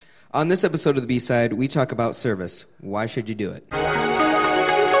On this episode of the B-Side, we talk about service. Why should you do it?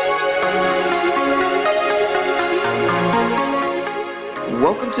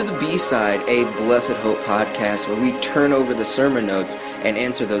 Welcome to the B-Side, a Blessed Hope podcast where we turn over the sermon notes and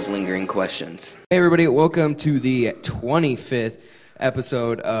answer those lingering questions. Hey everybody, welcome to the 25th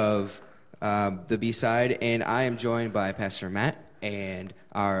episode of the B-Side, and I am joined by Pastor Matt and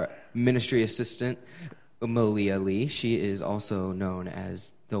our ministry assistant, Malia Lee. She is also known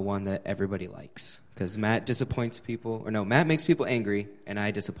as the one that everybody likes. Because Matt disappoints people, Matt makes people angry, and I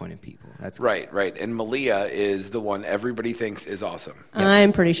disappointed people. That's right. And Malia is the one everybody thinks is awesome. Yep.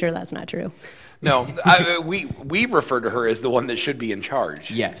 I'm pretty sure that's not true. No, we refer to her as the one that should be in charge.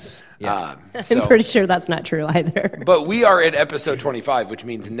 Yes. Yeah. I'm pretty sure that's not true either. But we are at episode 25, which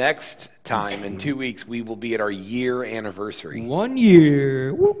means next time in 2 weeks we will be at our year anniversary. 1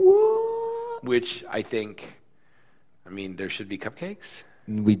 year. Woo-woo. Which I think, there should be cupcakes.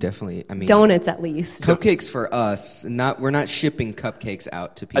 We definitely, donuts at least. Cupcakes for us. We're not shipping cupcakes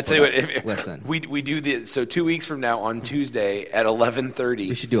out to people. I'd tell you what, listen. We do so 2 weeks from now on Tuesday at 11:30.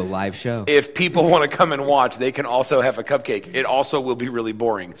 We should do a live show. If people want to come and watch, they can also have a cupcake. It also will be really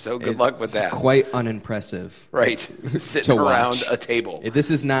boring. So good luck with that. It's quite unimpressive. Right. Sitting around a table. This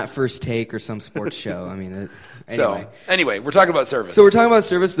is not First Take or some sports show. Anyway, we're talking about service. So we're talking about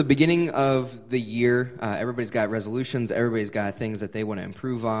service, the beginning of the year. Everybody's got resolutions. Everybody's got things that they want to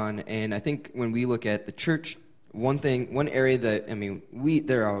improve on. And I think when we look at the church, one area that,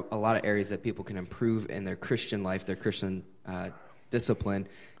 there are a lot of areas that people can improve in their Christian life, their Christian discipline.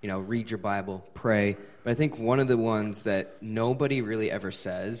 Read your Bible, pray. But I think one of the ones that nobody really ever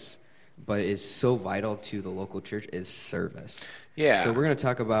says, but is so vital to the local church, is service. Yeah. So we're going to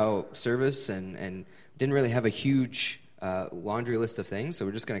talk about service and didn't really have a huge laundry list of things, so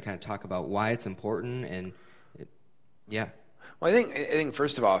we're just going to kind of talk about why it's important yeah. Well, I think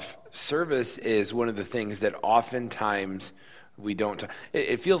first of all, service is one of the things that oftentimes we don't.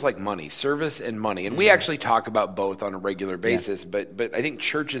 It feels like money, service and money, and we actually talk about both on a regular basis. Yeah. But I think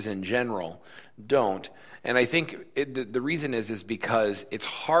churches in general don't. And I think the reason is because it's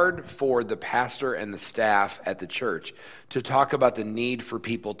hard for the pastor and the staff at the church to talk about the need for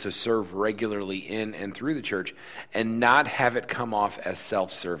people to serve regularly in and through the church and not have it come off as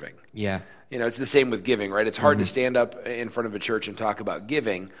self-serving. Yeah. It's the same with giving, right? It's hard to stand up in front of a church and talk about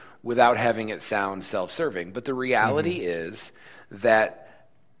giving without having it sound self-serving. But the reality is that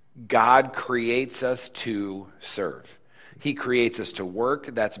God creates us to serve. He creates us to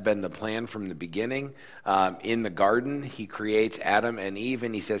work. That's been the plan from the beginning. In the garden, he creates Adam and Eve,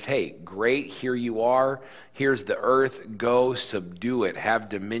 and he says, hey, great, here you are. Here's the earth. Go subdue it. Have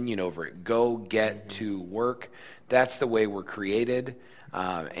dominion over it. Go get to work. That's the way we're created.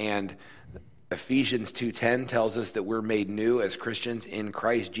 And Ephesians 2:10 tells us that we're made new as Christians in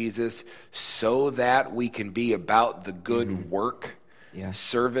Christ Jesus so that we can be about the good work. Yeah.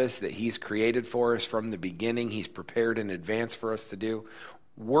 Service that he's created for us from the beginning. He's prepared in advance for us to do.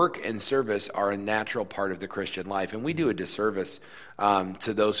 Work and service are a natural part of the Christian life, and we do a disservice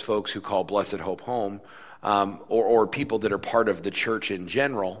to those folks who call Blessed Hope home, or people that are part of the church in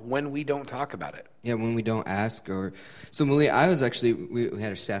general when we don't talk about it. Yeah, when we don't ask. So Malia, we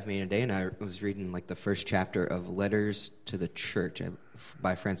had a staff meeting today, and I was reading the first chapter of Letters to the Church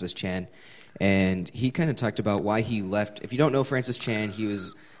by Francis Chan. And he kind of talked about why he left. If you don't know Francis Chan, he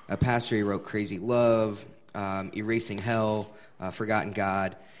was a pastor. He wrote Crazy Love, Erasing Hell, Forgotten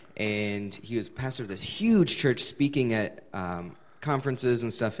God. And he was pastor of this huge church speaking at conferences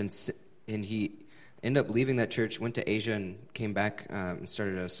and stuff. And he ended up leaving that church, went to Asia, and came back and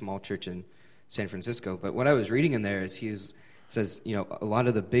started a small church in San Francisco. But what I was reading in there is says, a lot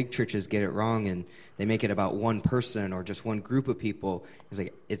of the big churches get it wrong and they make it about one person or just one group of people.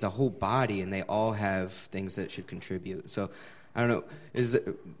 It's a whole body and they all have things that should contribute. So I don't know, is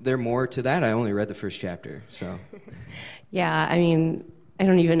there more to that? I only read the first chapter, so. Yeah, I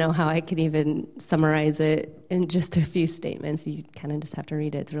don't even know how I could even summarize it in just a few statements. You kind of just have to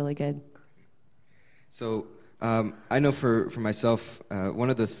read it. It's really good. So I know for myself, one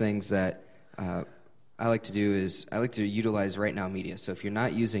of those things that I like to do is I like to utilize Right Now Media. So if you're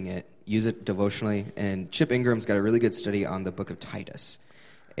not using it, use it devotionally. And Chip Ingram's got a really good study on the book of Titus.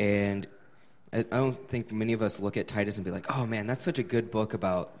 And I don't think many of us look at Titus and be like, oh man, that's such a good book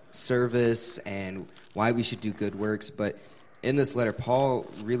about service and why we should do good works. But in this letter, Paul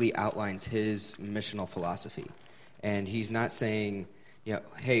really outlines his missional philosophy. And he's not saying,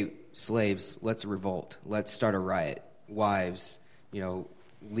 hey, slaves, let's revolt. Let's start a riot. Wives,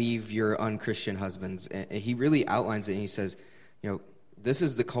 leave your unchristian husbands. And he really outlines it, and he says, this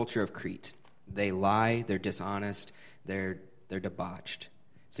is the culture of Crete. They lie, they're dishonest, they're debauched.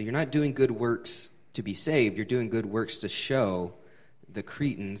 So you're not doing good works to be saved. You're doing good works to show the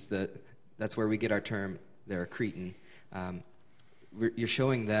Cretans, that's where we get our term, they're a Cretan. You're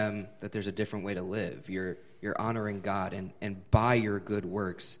showing them that there's a different way to live. You're honoring God, and by your good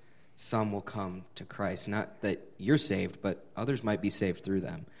works, some will come to Christ. Not that you're saved, but others might be saved through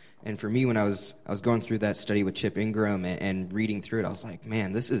them. And for me, when I was going through that study with Chip Ingram and reading through it, I was like,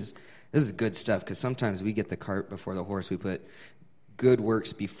 man, this is good stuff, because sometimes we get the cart before the horse. We put good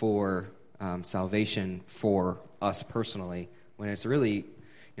works before salvation for us personally, when it's really,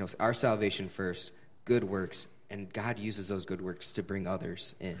 it's our salvation first, good works, and God uses those good works to bring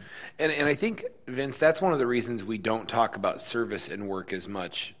others in. And I think, Vince, that's one of the reasons we don't talk about service and work as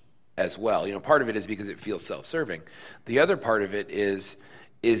much as well. Part of it is because it feels self-serving. The other part of it is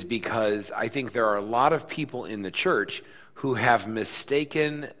because I think there are a lot of people in the church who have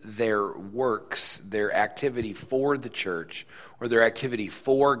mistaken their works, their activity for the church, or their activity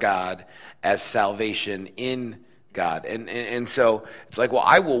for God as salvation in God. And so it's like, well,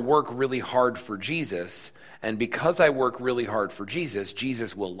 I will work really hard for Jesus, and because I work really hard for Jesus,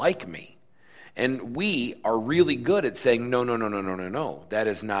 Jesus will like me. And we are really good at saying, no. That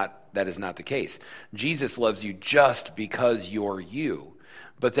is not the case. Jesus loves you just because you're you.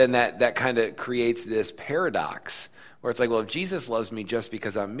 But then that kind of creates this paradox where it's like, well, if Jesus loves me just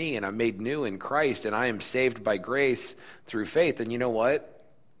because I'm me and I'm made new in Christ and I am saved by grace through faith, then you know what?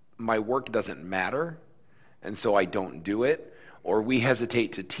 My work doesn't matter, and so I don't do it. Or we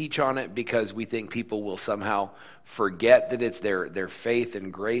hesitate to teach on it because we think people will somehow forget that it's their faith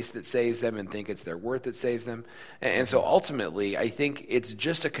and grace that saves them and think it's their worth that saves them. And so ultimately, I think it's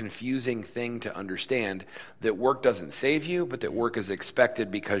just a confusing thing to understand that work doesn't save you, but that work is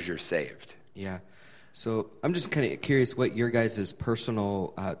expected because you're saved. Yeah. So I'm just kind of curious what your guys'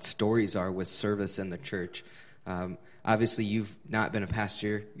 personal stories are with service in the church. Obviously, you've not been a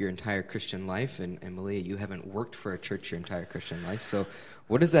pastor your entire Christian life, and Malia, you haven't worked for a church your entire Christian life. So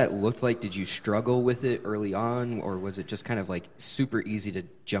what does that look like? Did you struggle with it early on, or was it just kind of like super easy to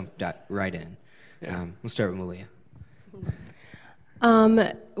jump right in? Yeah. We'll start with Malia.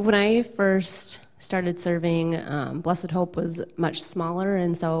 When I first started serving, Blessed Hope was much smaller,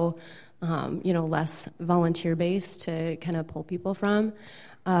 and so less volunteer-based to kind of pull people from.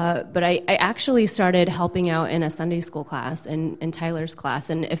 But I actually started helping out in a Sunday school class, in Tyler's class.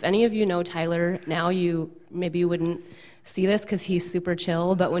 And if any of you know Tyler now, you wouldn't see this because he's super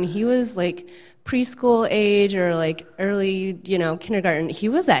chill. But when he was like preschool age or like early, kindergarten, he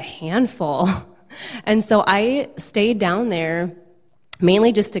was a handful. And so I stayed down there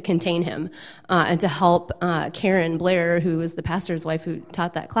mainly just to contain him and to help Karen Blair, who was the pastor's wife who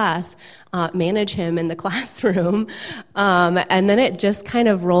taught that class, manage him in the classroom. And then it just kind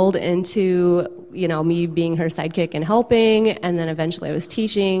of rolled into, me being her sidekick and helping, and then eventually I was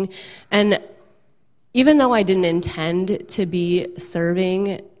teaching. And even though I didn't intend to be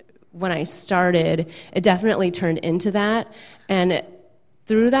serving when I started, it definitely turned into that. And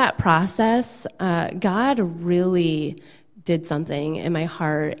through that process, God really did something in my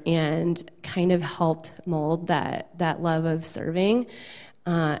heart and kind of helped mold that love of serving.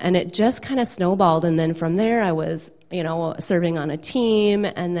 And it just kind of snowballed. And then from there, I was, serving on a team.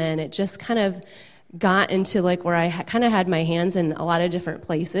 And then it just kind of got into like where I kind of had my hands in a lot of different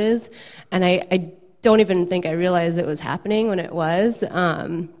places. And I don't even think I realized it was happening when it was.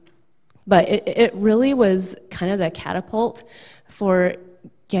 But it really was kind of the catapult for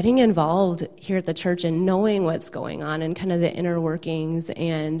getting involved here at the church and knowing what's going on and kind of the inner workings,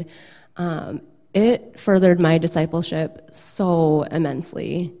 and it furthered my discipleship so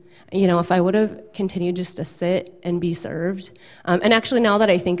immensely. If I would have continued just to sit and be served, and actually now that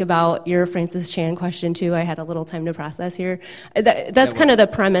I think about your Francis Chan question too, I had a little time to process here. That's kind of the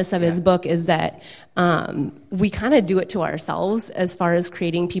premise of his book, is that we kind of do it to ourselves as far as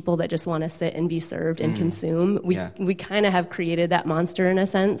creating people that just want to sit and be served and consume. We kind of have created that monster in a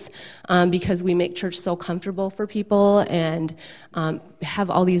sense, because we make church so comfortable for people and have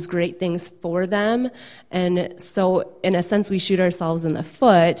all these great things for them. And so in a sense, we shoot ourselves in the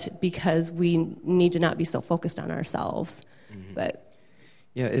foot because we need to not be so focused on ourselves. But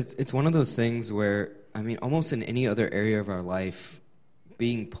yeah, it's one of those things where, almost in any other area of our life,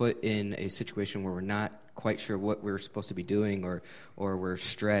 being put in a situation where we're not quite sure what we're supposed to be doing or we're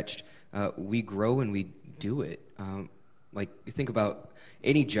stretched, we grow and we do it. Like, you think about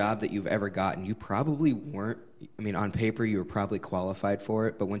any job that you've ever gotten, you probably weren't, on paper you were probably qualified for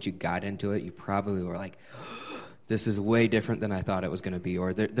it, but once you got into it, you probably were like, this is way different than I thought it was going to be,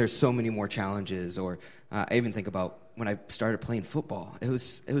 or there's so many more challenges. Or I even think about when I started playing football. It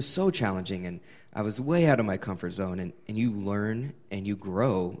was so challenging, and I was way out of my comfort zone, and you learn and you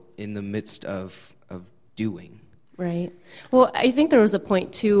grow in the midst of doing. Right. Well, I think there was a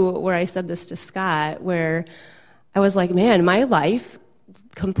point, too, where I said this to Scott, where I was like, man, my life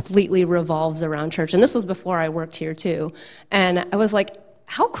completely revolves around church. And this was before I worked here, too. And I was like,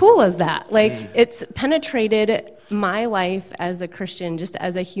 how cool is that? Like, it's penetrated my life as a Christian, just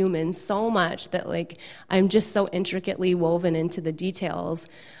as a human, so much that, like, I'm just so intricately woven into the details.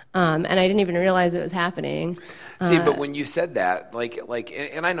 And I didn't even realize it was happening. See, but when you said that,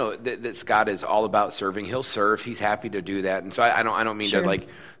 and I know that Scott is all about serving. He'll serve. He's happy to do that. And so I don't mean Sure. to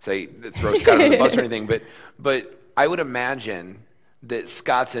say throw Scott under the bus or anything, but I would imagine that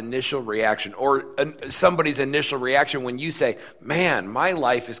Scott's initial reaction, or somebody's initial reaction when you say, man, my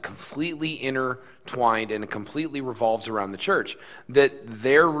life is completely intertwined and it completely revolves around the church, that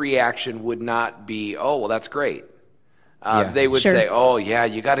their reaction would not be, oh, well, that's great. They would Sure. say, oh, yeah,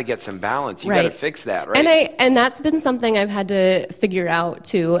 you got to get some balance. You got to fix that, right? And that's been something I've had to figure out,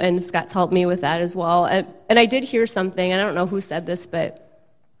 too, and Scott's helped me with that as well. And I did hear something, and I don't know who said this, but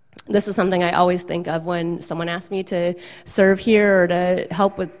this is something I always think of when someone asks me to serve here or to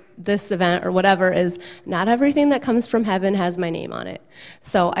help with this event or whatever, is not everything that comes from heaven has my name on it.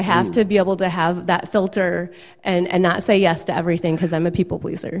 So I have to be able to have that filter and not say yes to everything because I'm a people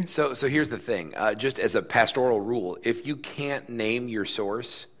pleaser. So here's the thing. Just as a pastoral rule, if you can't name your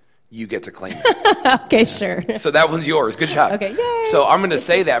source, you get to claim it. Okay, sure. So that one's yours. Good job. Okay, yay. So I'm going to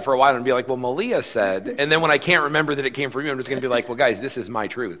say that for a while and be like, well, Malia said, and then when I can't remember that it came from you, I'm just going to be like, well, guys, this is my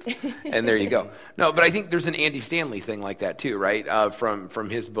truth. And there you go. No, but I think there's an Andy Stanley thing like that too, right? From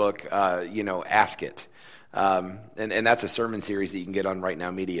his book, Ask It. And that's a sermon series that you can get on Right Now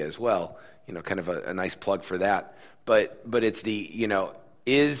Media as well. Kind of a nice plug for that. But it's the,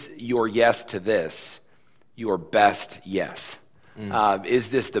 is your yes to this your best yes? Is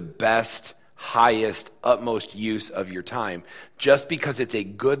this the best, highest, utmost use of your time? Just because it's a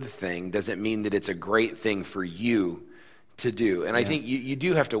good thing doesn't mean that it's a great thing for you to do. And I think you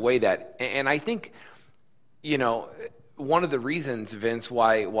do have to weigh that. And I think, one of the reasons, Vince,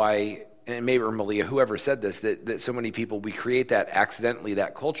 why and maybe or Malia, whoever said this, that so many people, we create that accidentally,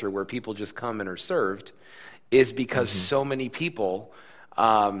 that culture where people just come and are served, is because so many people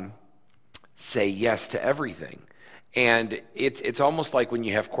say yes to everything. And it's almost like when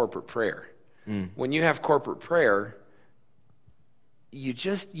you have corporate prayer. When you have corporate prayer, you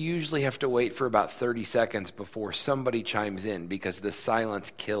just usually have to wait for about 30 seconds before somebody chimes in because the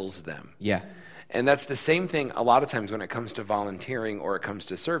silence kills them. Yeah. And that's the same thing a lot of times when it comes to volunteering or it comes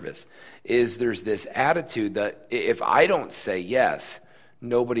to service, is there's this attitude that if I don't say yes,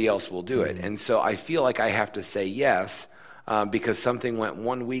 nobody else will do it. And so I feel like I have to say yes because something went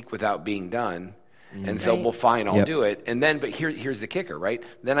 1 week without being done. And so, well, fine, I'll do it. And then, but here's the kicker, right?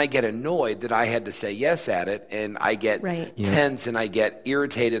 Then I get annoyed that I had to say yes at it, and I get tense, and I get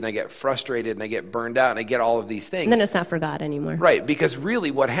irritated, and I get frustrated, and I get burned out, and I get all of these things. And then it's not for God anymore. Right, because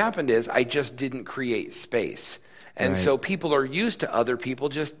really what happened is I just didn't create space. And so people are used to other people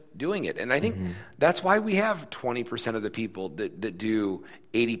just doing it. And I think that's why we have 20% of the people that do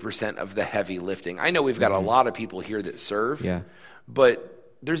 80% of the heavy lifting. I know we've got a lot of people here that serve, but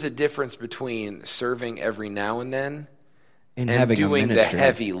there's a difference between serving every now and then and having doing a the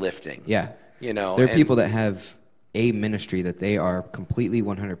heavy lifting. Yeah. You know, there are people that have a ministry that they are completely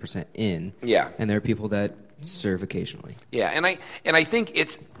 100% in. Yeah. And there are people that serve occasionally. Yeah, and I think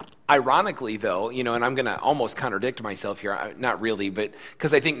it's ironically though, and I'm going to almost contradict myself here, not really, but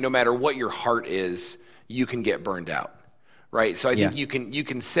because I think no matter what your heart is, you can get burned out. Right, so I think you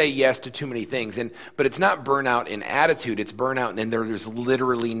can say yes to too many things, but it's not burnout in attitude. It's burnout, and there's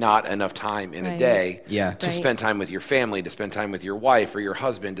literally not enough time in a day to spend time with your family, to spend time with your wife or your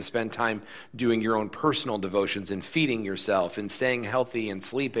husband, to spend time doing your own personal devotions and feeding yourself and staying healthy and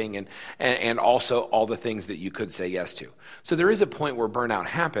sleeping and also all the things that you could say yes to. So there is a point where burnout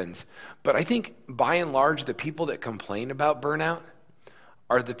happens, but I think by and large the people that complain about burnout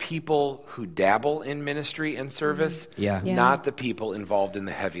are the people who dabble in ministry and service, not the people involved in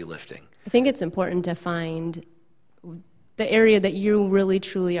the heavy lifting. I think it's important to find the area that you really,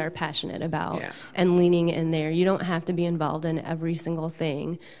 truly are passionate about and leaning in there. You don't have to be involved in every single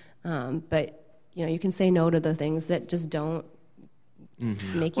thing, but you can say no to the things that just don't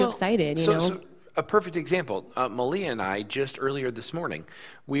make you excited. So a perfect example, Malia and I, just earlier this morning,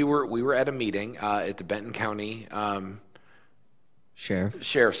 we were at a meeting at the Benton County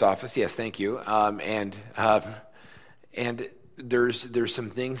Sheriff's office. Yes, thank you. And there's some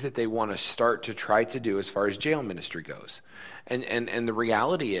things that they want to start to try to do as far as jail ministry goes. And the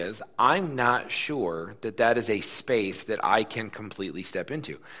reality is, I'm not sure that is a space that I can completely step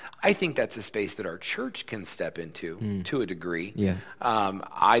into. I think that's a space that our church can step into to a degree. Yeah.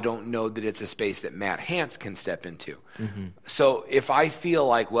 I don't know that it's a space that Matt Hance can step into. So if I feel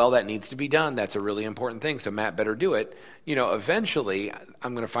like, well, that needs to be done, that's a really important thing, so Matt better do it, eventually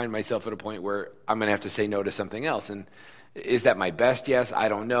I'm going to find myself at a point where I'm going to have to say no to something else. And is that my best? Yes, I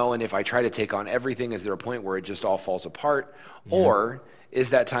don't know. And if I try to take on everything, is there a point where it just all falls apart? Yeah. Or is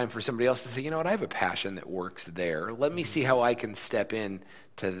that time for somebody else to say, you know what, I have a passion that works there. Let me see how I can step in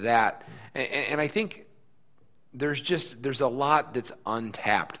to that. And I think there's a lot that's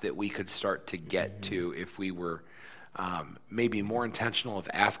untapped that we could start to get to if we were maybe more intentional of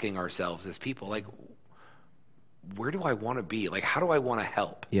asking ourselves as people, like, where do I want to be? Like, how do I want to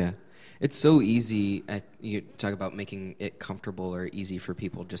help? Yeah. It's so easy. You talk about making it comfortable or easy for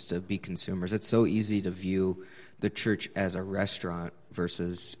people just to be consumers. It's so easy to view the church as a restaurant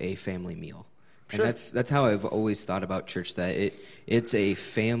versus a family meal. Sure. And that's how I've always thought about church, that it's a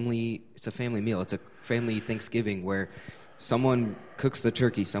family meal. It's a family Thanksgiving where someone cooks the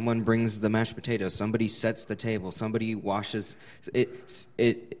turkey, someone brings the mashed potatoes, somebody sets the table, somebody washes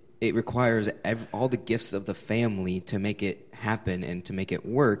it requires all the gifts of the family to make it happen and to make it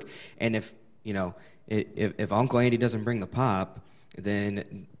work. And if Uncle Andy doesn't bring the pop,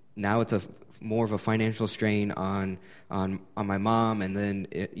 then now it's more of a financial strain on my mom. And then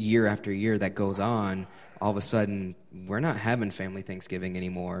year after year that goes on, all of a sudden we're not having family Thanksgiving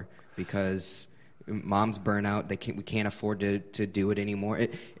anymore because mom's burnout. We can't afford to do it anymore.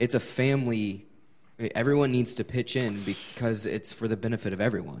 It's a family. Everyone needs to pitch in because it's for the benefit of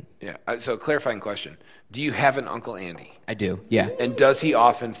everyone. Yeah. So, clarifying question: do you have an Uncle Andy? I do. Yeah. And does he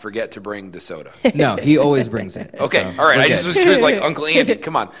often forget to bring the soda? No, he always brings it. Okay. So, all right. I just was curious, like, Uncle Andy,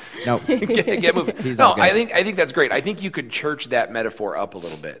 come on. No. Get moving. He's no, all good. I think that's great. I think you could church that metaphor up a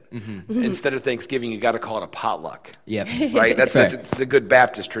little bit. Instead of Thanksgiving, you got to call it a potluck. Yep. Right. That's the good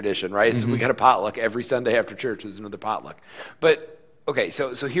Baptist tradition, right? So we got a potluck every Sunday after church. There's another potluck. But okay,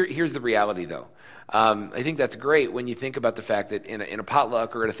 so here's the reality, though. I think that's great when you think about the fact that in a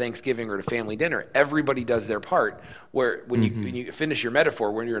potluck or at a Thanksgiving or at a family dinner, everybody does their part. Where when you finish your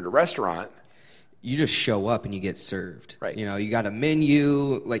metaphor, when you're in a restaurant, you just show up and you get served. Right. You got a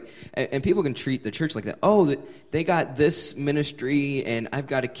menu, and people can treat the church like that. Oh, they got this ministry, and I've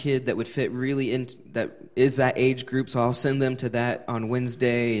got a kid that would fit really in that is that age group, so I'll send them to that on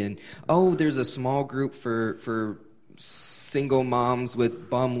Wednesday. And there's a small group for single moms with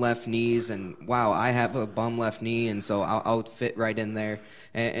bum left knees, and wow, I have a bum left knee, and so I'll fit right in there.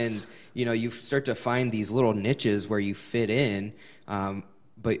 And you start to find these little niches where you fit in,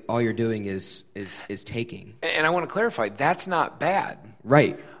 but all you're doing is taking. And I want to clarify, that's not bad.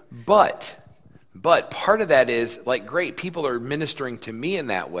 Right. But part of that is, like, great, people are ministering to me in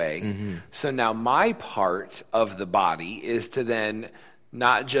that way. So now my part of the body is to then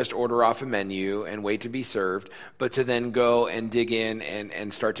not just order off a menu and wait to be served, but to then go and dig in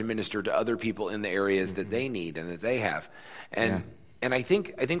and start to minister to other people in the areas that they need and that they have. And I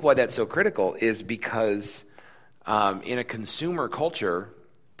think why that's so critical is because in a consumer culture,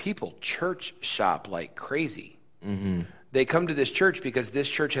 people church shop like crazy. They come to this church because this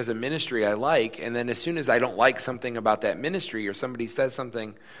church has a ministry I like, and then as soon as I don't like something about that ministry, or somebody says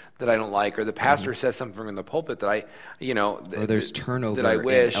something that I don't like, or the pastor says something in the pulpit that or there's turnover that I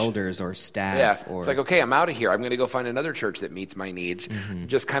wish, in elders or staff. It's like, okay, I'm out of here. I'm going to go find another church that meets my needs.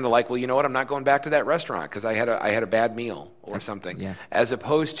 Just kind of like, well, you know what? I'm not going back to that restaurant because I had a bad meal or something. Yeah. As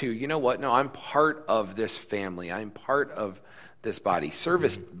opposed to, you know what? No, I'm part of this family. I'm part of this body.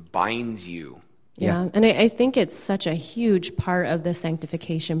 Service binds you. Yeah, and I think it's such a huge part of the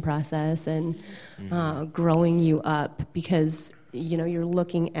sanctification process and growing you up because, you're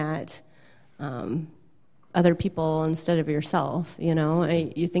looking at other people instead of yourself,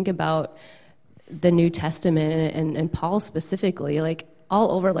 You think about the New Testament and Paul specifically, like,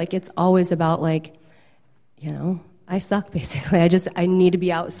 all over, like, it's always about, like, I suck, basically. I need to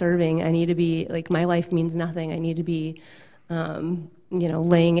be out serving. I need to be, like, my life means nothing. I need to be...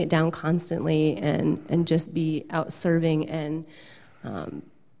 laying it down constantly and just be out serving and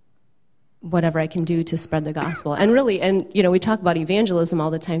whatever I can do to spread the gospel. And really, we talk about evangelism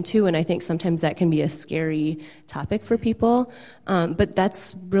all the time too, and I think sometimes that can be a scary topic for people. But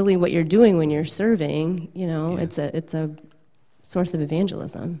that's really what you're doing when you're serving. It's a source of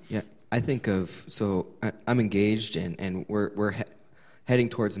evangelism. Yeah, I think I'm engaged and we're heading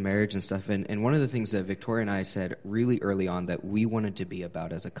towards marriage and stuff. And one of the things that Victoria and I said really early on that we wanted to be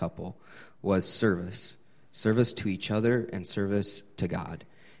about as a couple was service. service to each other and service to God.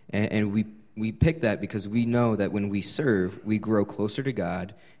 And we pick that because we know that when we serve, we grow closer to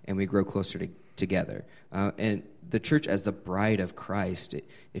God and we grow closer together. And the church as the bride of Christ,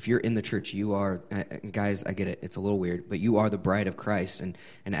 if you're in the church, you are, guys, I get it, it's a little weird, but you are the bride of Christ. And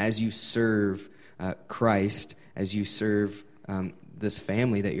as you serve Christ, as you serve this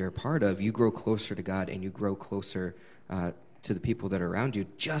family that you're a part of, you grow closer to God and you grow closer to the people that are around you,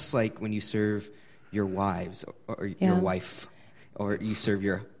 just like when you serve your wives or your wife, or you serve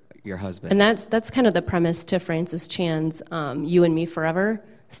your husband. And that's kind of the premise to Francis Chan's You and Me Forever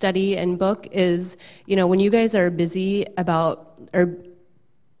study and book is, when you guys are busy about, or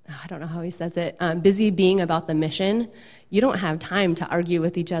I don't know how he says it, busy being about the mission, you don't have time to argue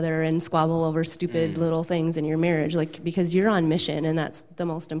with each other and squabble over stupid little things in your marriage, because you're on mission, and that's the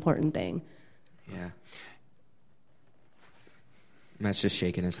most important thing. Yeah. Matt's just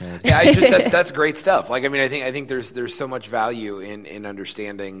shaking his head. Yeah, that's great stuff. I think there's so much value in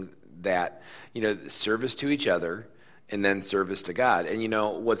understanding that, service to each other and then service to God. And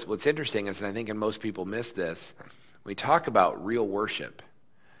what's interesting is, and I think most people miss this, when we talk about real worship,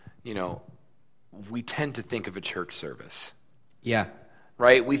 we tend to think of a church service. Yeah.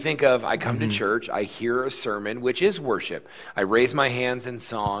 Right? We think of, I come to church, I hear a sermon, which is worship. I raise my hands in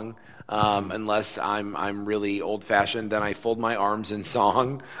song, unless I'm really old-fashioned, then I fold my arms in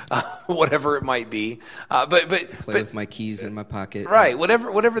song, whatever it might be. But play with my keys in my pocket. Right.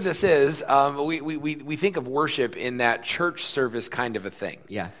 Whatever this is, we think of worship in that church service kind of a thing.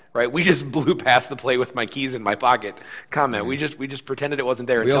 Yeah. Right. We just blew past the play with my keys in my pocket comment. We just pretended it wasn't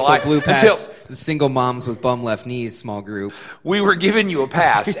there. We also blew past the single moms with bum left knees small group. We were giving you a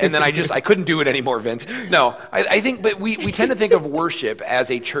pass, and then I couldn't do it anymore, Vince. No, I think, but we tend to think of worship as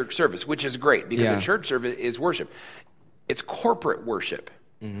a church service, which is great because a church service is worship. It's corporate worship.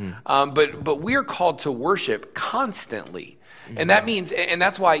 But we're called to worship constantly. And that means, and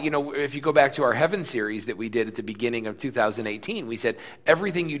that's why, if you go back to our Heaven series that we did at the beginning of 2018, we said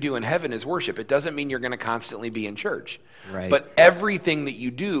everything you do in heaven is worship. It doesn't mean you're going to constantly be in church. Right. But everything that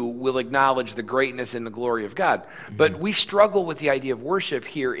you do will acknowledge the greatness and the glory of God. But we struggle with the idea of worship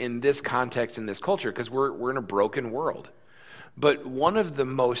here in this context, in this culture, because we're in a broken world. But one of the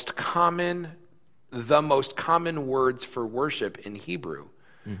most common words for worship in Hebrew,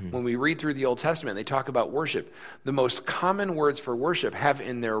 when we read through the Old Testament, they talk about worship. The most common words for worship have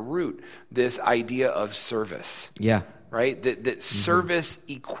in their root this idea of service. Yeah. Right? That service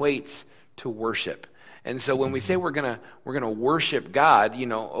equates to worship. And so when we say we're gonna worship God,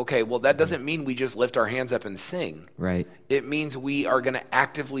 that doesn't mean we just lift our hands up and sing. Right. It means we are going to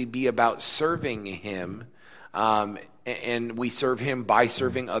actively be about serving Him. And we serve Him by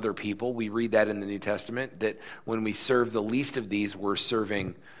serving other people. We read that in the New Testament, that when we serve the least of these, we're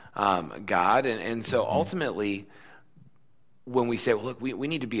serving God. And so ultimately, when we say, well, look, we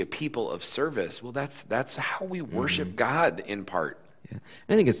need to be a people of service, well, that's how we worship God in part. Yeah.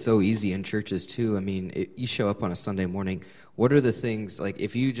 I think it's so easy in churches, too. I mean, you show up on a Sunday morning, what are the things,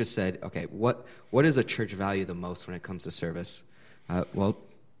 if you just said, okay, what does a church value the most when it comes to service? Well,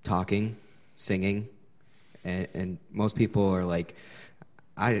 talking, singing, and most people are like,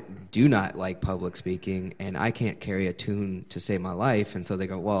 I do not like public speaking, and I can't carry a tune to save my life, and so they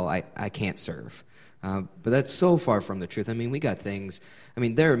go, well, I can't serve. But that's so far from the truth. I mean, we got things,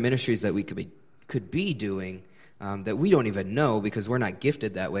 there are ministries that we could be doing that we don't even know because we're not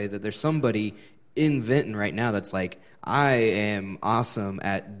gifted that way, that there's somebody in Vinton right now that's like, I am awesome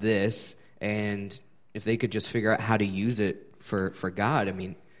at this, and if they could just figure out how to use it for God,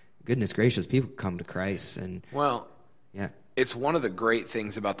 goodness gracious, people come to Christ. And it's one of the great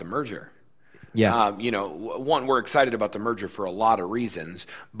things about the merger. Yeah. One, we're excited about the merger for a lot of reasons,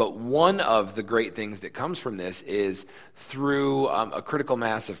 but one of the great things that comes from this is through a critical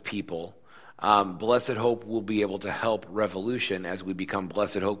mass of people, Blessed Hope will be able to help Revolution, as we become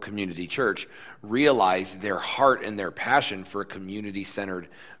Blessed Hope Community Church, realize their heart and their passion for a community-centered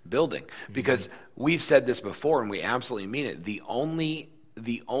building. Because we've said this before, and we absolutely mean it, the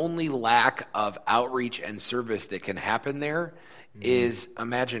only lack of outreach and service that can happen there is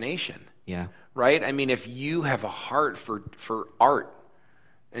imagination. Yeah. Right? If you have a heart for art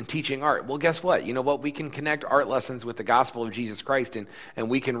and teaching art, well, guess what? You know what? We can connect art lessons with the gospel of Jesus Christ, and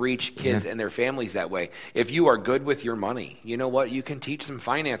we can reach kids and their families that way. If you are good with your money, you know what? You can teach some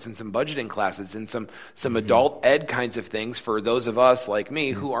finance and some budgeting classes and some adult ed kinds of things for those of us like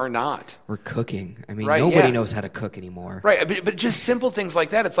me who are not. Or cooking. Nobody knows how to cook anymore. Right. But just simple things like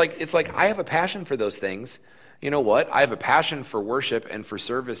that. It's like I have a passion for those things. you know what? I have a passion for worship and for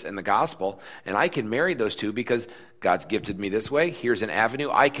service and the gospel, and I can marry those two because God's gifted me this way. Here's an avenue.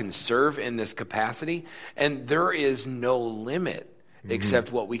 I can serve in this capacity, and there is no limit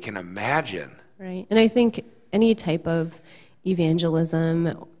except what we can imagine. Right. And I think any type of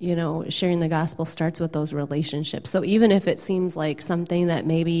evangelism, sharing the gospel starts with those relationships. So even if it seems like something that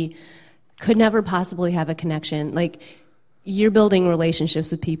maybe could never possibly have a connection, like you're building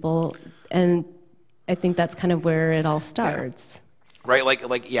relationships with people, and I think that's kind of where it all starts. Right,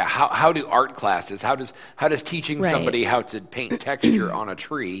 how do art classes, how does teaching somebody how to paint texture on a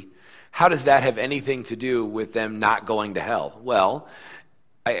tree, how does that have anything to do with them not going to hell? Well,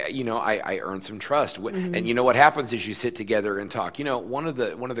 I earn some trust, and you know what happens is you sit together and talk. One of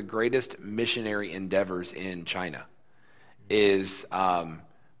the greatest missionary endeavors in China is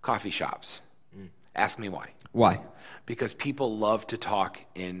coffee shops. Ask me why. Why? Because people love to talk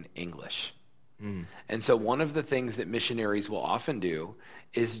in English. And so one of the things that missionaries will often do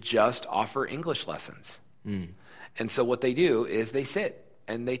is just offer English lessons. And so what they do is they sit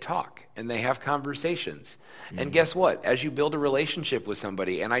and they talk and they have conversations. And guess what? As you build a relationship with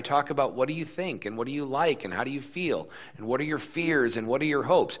somebody and I talk about what do you think and what do you like and how do you feel and what are your fears and what are your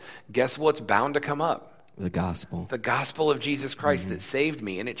hopes, guess what's bound to come up? The gospel. The gospel of Jesus Christ that saved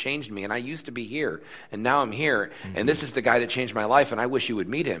me and it changed me. And I used to be here and now I'm here. And this is the guy that changed my life and I wish you would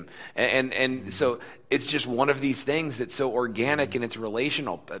meet him. And so it's just one of these things that's so organic and it's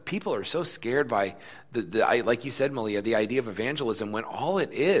relational. People are so scared by, like you said, Malia, the idea of evangelism when all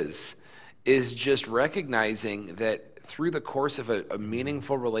it is just recognizing that through the course of a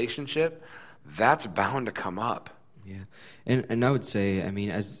meaningful relationship, that's bound to come up. Yeah. And I would say, I mean,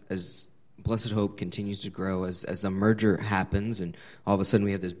 as Blessed Hope continues to grow, as the merger happens and all of a sudden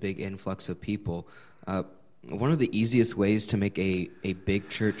we have this big influx of people, one of the easiest ways to make a big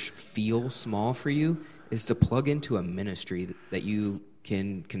church feel small for you is to plug into a ministry that you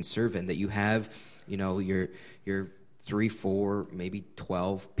can serve in, that you have, your 3, 4, maybe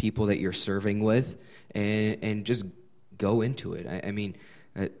 12 people that you're serving with, and just go into it. I mean,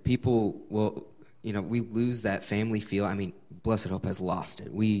 people will, we lose that family feel. I mean, Blessed Hope has lost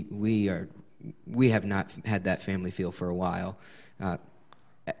it. We have not had that family feel for a while.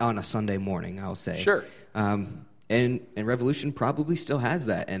 On a Sunday morning, I'll say. Sure. And Revolution probably still has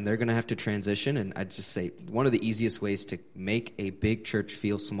that, and they're going to have to transition. And I'd just say one of the easiest ways to make a big church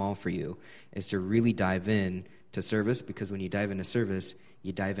feel small for you is to really dive in to service, because when you dive into service,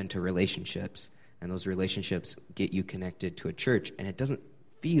 you dive into relationships, and those relationships get you connected to a church, and it doesn't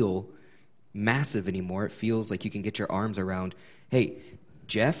feel massive anymore. It feels like you can get your arms around, hey,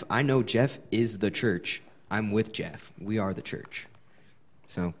 Jeff, I know Jeff is the church. I'm with Jeff. We are the church.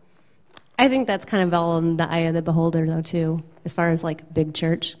 So I think that's kind of all in the eye of the beholder, though, too, as far as like big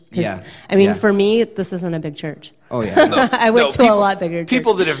church. Yeah. I mean, for me, this isn't a big church. Oh yeah. I went to a lot bigger church.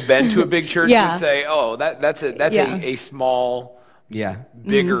 People that have been to a big church would say, "Oh, that's a small,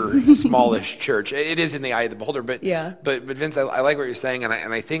 bigger, smallish church." It is in the eye of the beholder, but Vince, I like what you're saying, and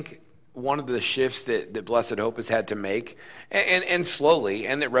I think one of the shifts that Blessed Hope has had to make, and slowly,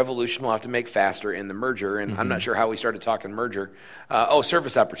 and that Revolution will have to make faster in the merger, and I'm not sure how we started talking merger.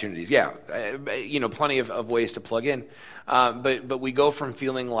 Service opportunities, plenty of ways to plug in. But we go from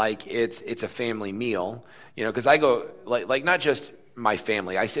feeling like it's a family meal, because I go, like not just my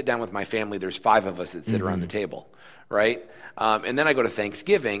family. I sit down with my family, there's 5 of us that sit around the table, right? And then I go to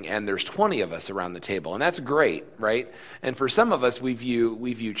Thanksgiving, and there's 20 of us around the table, and that's great, right? And for some of us, we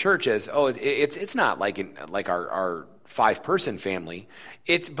view church as it's not like our 5-person family,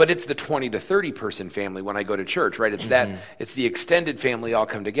 but it's the 20 to 30-person family when I go to church, right? It's it's the extended family all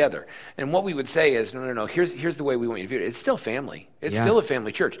come together. And what we would say is, no. Here's the way we want you to view it. It's still family. It's still a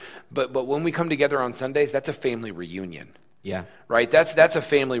family church. But when we come together on Sundays, that's a family reunion. Yeah. Right? That's a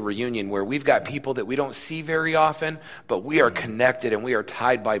family reunion where we've got people that we don't see very often, but we are connected and we are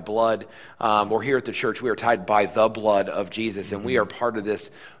tied by blood. Or here at the church, we are tied by the blood of Jesus, and we are part of this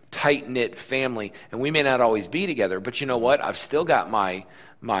tight-knit family. And we may not always be together, but you know what? I've still got my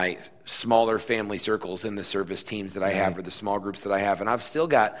smaller family circles in the service teams that I have, or the small groups that I have, and I've still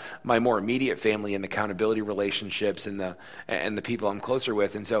got my more immediate family and the accountability relationships and the people I'm closer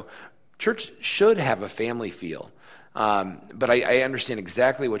with. And so church should have a family feel. But I understand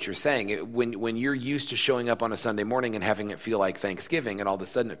exactly what you're saying. When you're used to showing up on a Sunday morning and having it feel like Thanksgiving, and all of a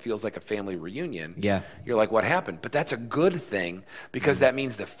sudden it feels like a family reunion, you're like, what happened? But that's a good thing, because that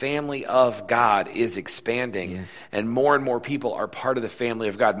means the family of God is expanding, and more people are part of the family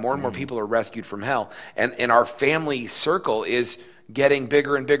of God. More and more people are rescued from hell, and our family circle is getting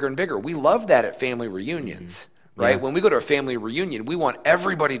bigger and bigger and bigger. We love that at family reunions. right? Yeah. When we go to a family reunion, we want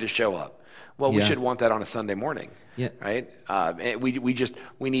everybody to show up. Well, we Yeah. should want that on a Sunday morning, Yeah. right? And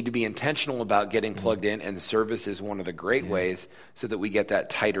we need to be intentional about getting plugged in, and service is one of the great ways so that we get that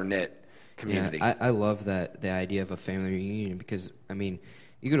tighter knit community. Yeah, I love the idea of a family reunion because, I mean,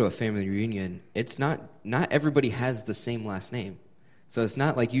 you go to a family reunion, it's not everybody has the same last name. So it's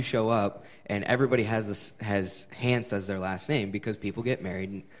not like you show up and everybody has Hance as their last name because people get married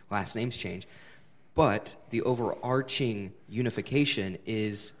and last names change. But the overarching unification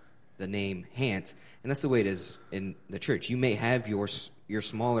is the name Hance, and that's the way it is in the church. You may have your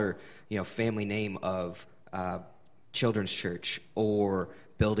smaller, family name of children's church or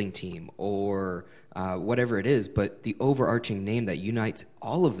building team or whatever it is, but the overarching name that unites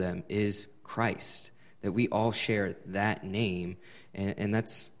all of them is Christ. That we all share that name, and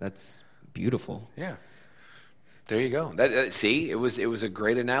that's beautiful. Yeah. There you go. See, it was a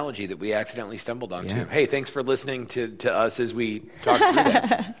great analogy that we accidentally stumbled onto. Yeah. Hey, thanks for listening to us as we talked through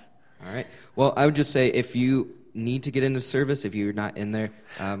that. All right. Well, I would just say if you need to get into service, if you're not in there,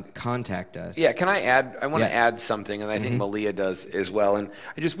 contact us. Yeah, can I add? I want to Yeah. add something, and I think Malia does as well. And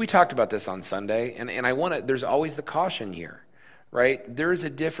we talked about this on Sunday, and I want to. There's always the caution here, right? There is a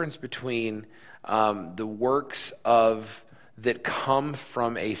difference between the works that come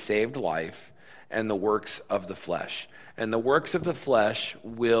from a saved life and the works of the flesh. And the works of the flesh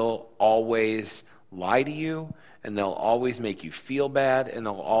will always lie to you, and they'll always make you feel bad, and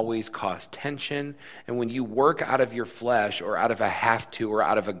they'll always cause tension. And when you work out of your flesh or out of a have to or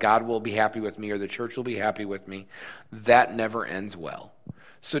out of a God will be happy with me or the church will be happy with me, that never ends well.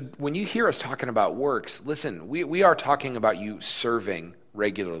 So when you hear us talking about works, listen, we are talking about you serving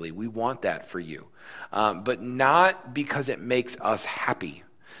regularly. We want that for you. But not because it makes us happy,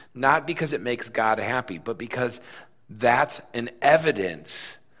 not because it makes God happy, but because that's an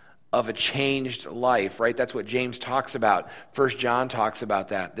evidence of a changed life, right? That's what James talks about. 1 John talks about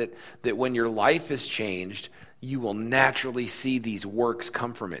that when your life is changed, you will naturally see these works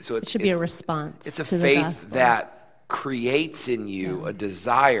come from it. So It should be a response it's a to the faith gospel. that creates in you a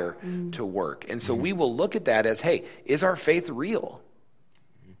desire to work. And so we will look at that as, hey, is our faith real?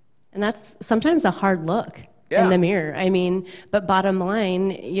 And that's sometimes a hard look Yeah. in the mirror. I mean, but bottom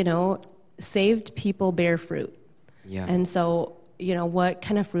line, saved people bear fruit. Yeah. And so, what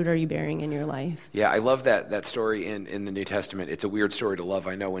kind of fruit are you bearing in your life? Yeah, I love that story in the New Testament. It's a weird story to love,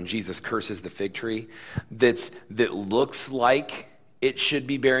 I know, when Jesus curses the fig tree that looks like it should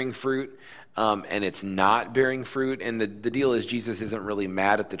be bearing fruit, and it's not bearing fruit. And the deal is Jesus isn't really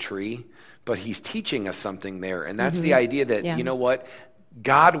mad at the tree, but he's teaching us something there. And that's the idea that, Yeah. you know what?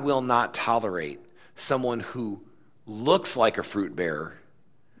 God will not tolerate someone who looks like a fruit bearer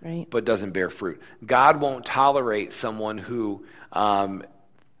Right. but doesn't bear fruit. God won't tolerate someone who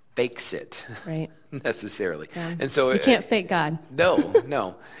fakes it Right. necessarily. Yeah. And so You can't fake God.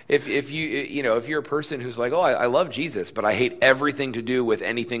 no. If you're a person who's like, I love Jesus, but I hate everything to do with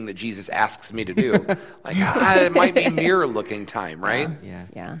anything that Jesus asks me to do, like it might be mirror looking time, right? Yeah.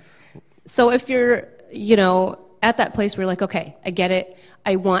 Yeah. So if you're, at that place where you're like, okay, I get it.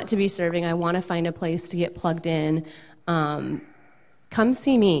 I want to be serving. I want to find a place to get plugged in. Come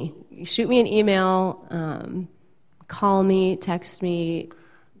see me. Shoot me an email. Call me. Text me.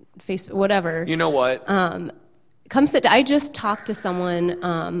 Facebook. Whatever. You know what? Come sit. I just talked to someone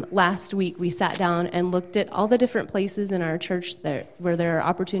last week. We sat down and looked at all the different places in our church where there are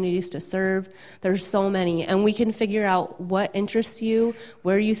opportunities to serve. There's so many, and we can figure out what interests you,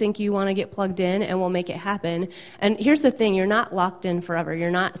 where you think you want to get plugged in, and we'll make it happen. And here's the thing: you're not locked in forever. You're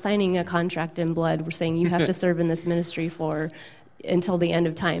not signing a contract in blood. We're saying you have to serve in this ministry until the end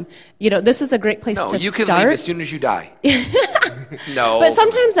of time. This is a great place to you start. can leave as soon as you die. No. But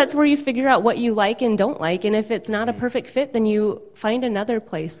sometimes that's where you figure out what you like and don't like, and if it's not a perfect fit, then you find another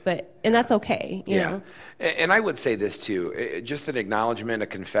place. And that's okay. You know? And I would say this too, just an acknowledgement, a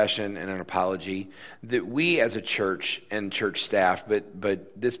confession, and an apology that we as a church and church staff,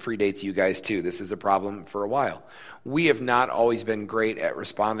 but this predates you guys too. This is a problem for a while. We have not always been great at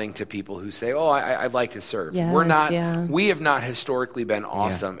responding to people who say, I'd like to serve. Yes, We're not. yeah. We have not historically been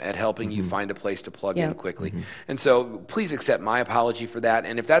awesome at helping you find a place to plug in Yeah. quickly. And so please accept my apology for that.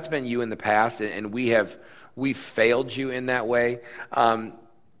 And if that's been you in the past and we failed you in that way,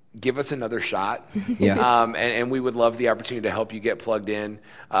 give us another shot. Yeah. And we would love the opportunity to help you get plugged in.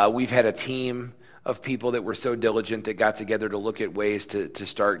 We've had a team of people that were so diligent that got together to look at ways to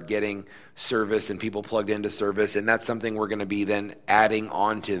start getting service and people plugged into service, and that's something we're going to be then adding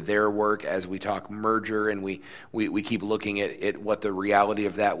on to their work as we talk merger, and we keep looking at what the reality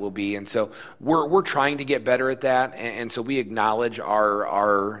of that will be. And so we're trying to get better at that, and so we acknowledge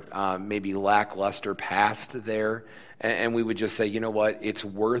our maybe lackluster past there, and we would just say, you know what, it's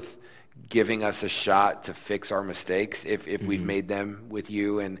worth giving us a shot to fix our mistakes if we've made them with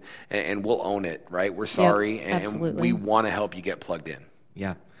you, and we'll own it, right? We're sorry, and we want to help you get plugged in.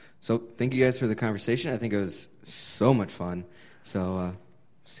 Yeah. So thank you guys for the conversation. I think it was so much fun. So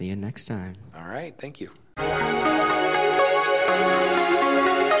see you next time. All right. Thank you.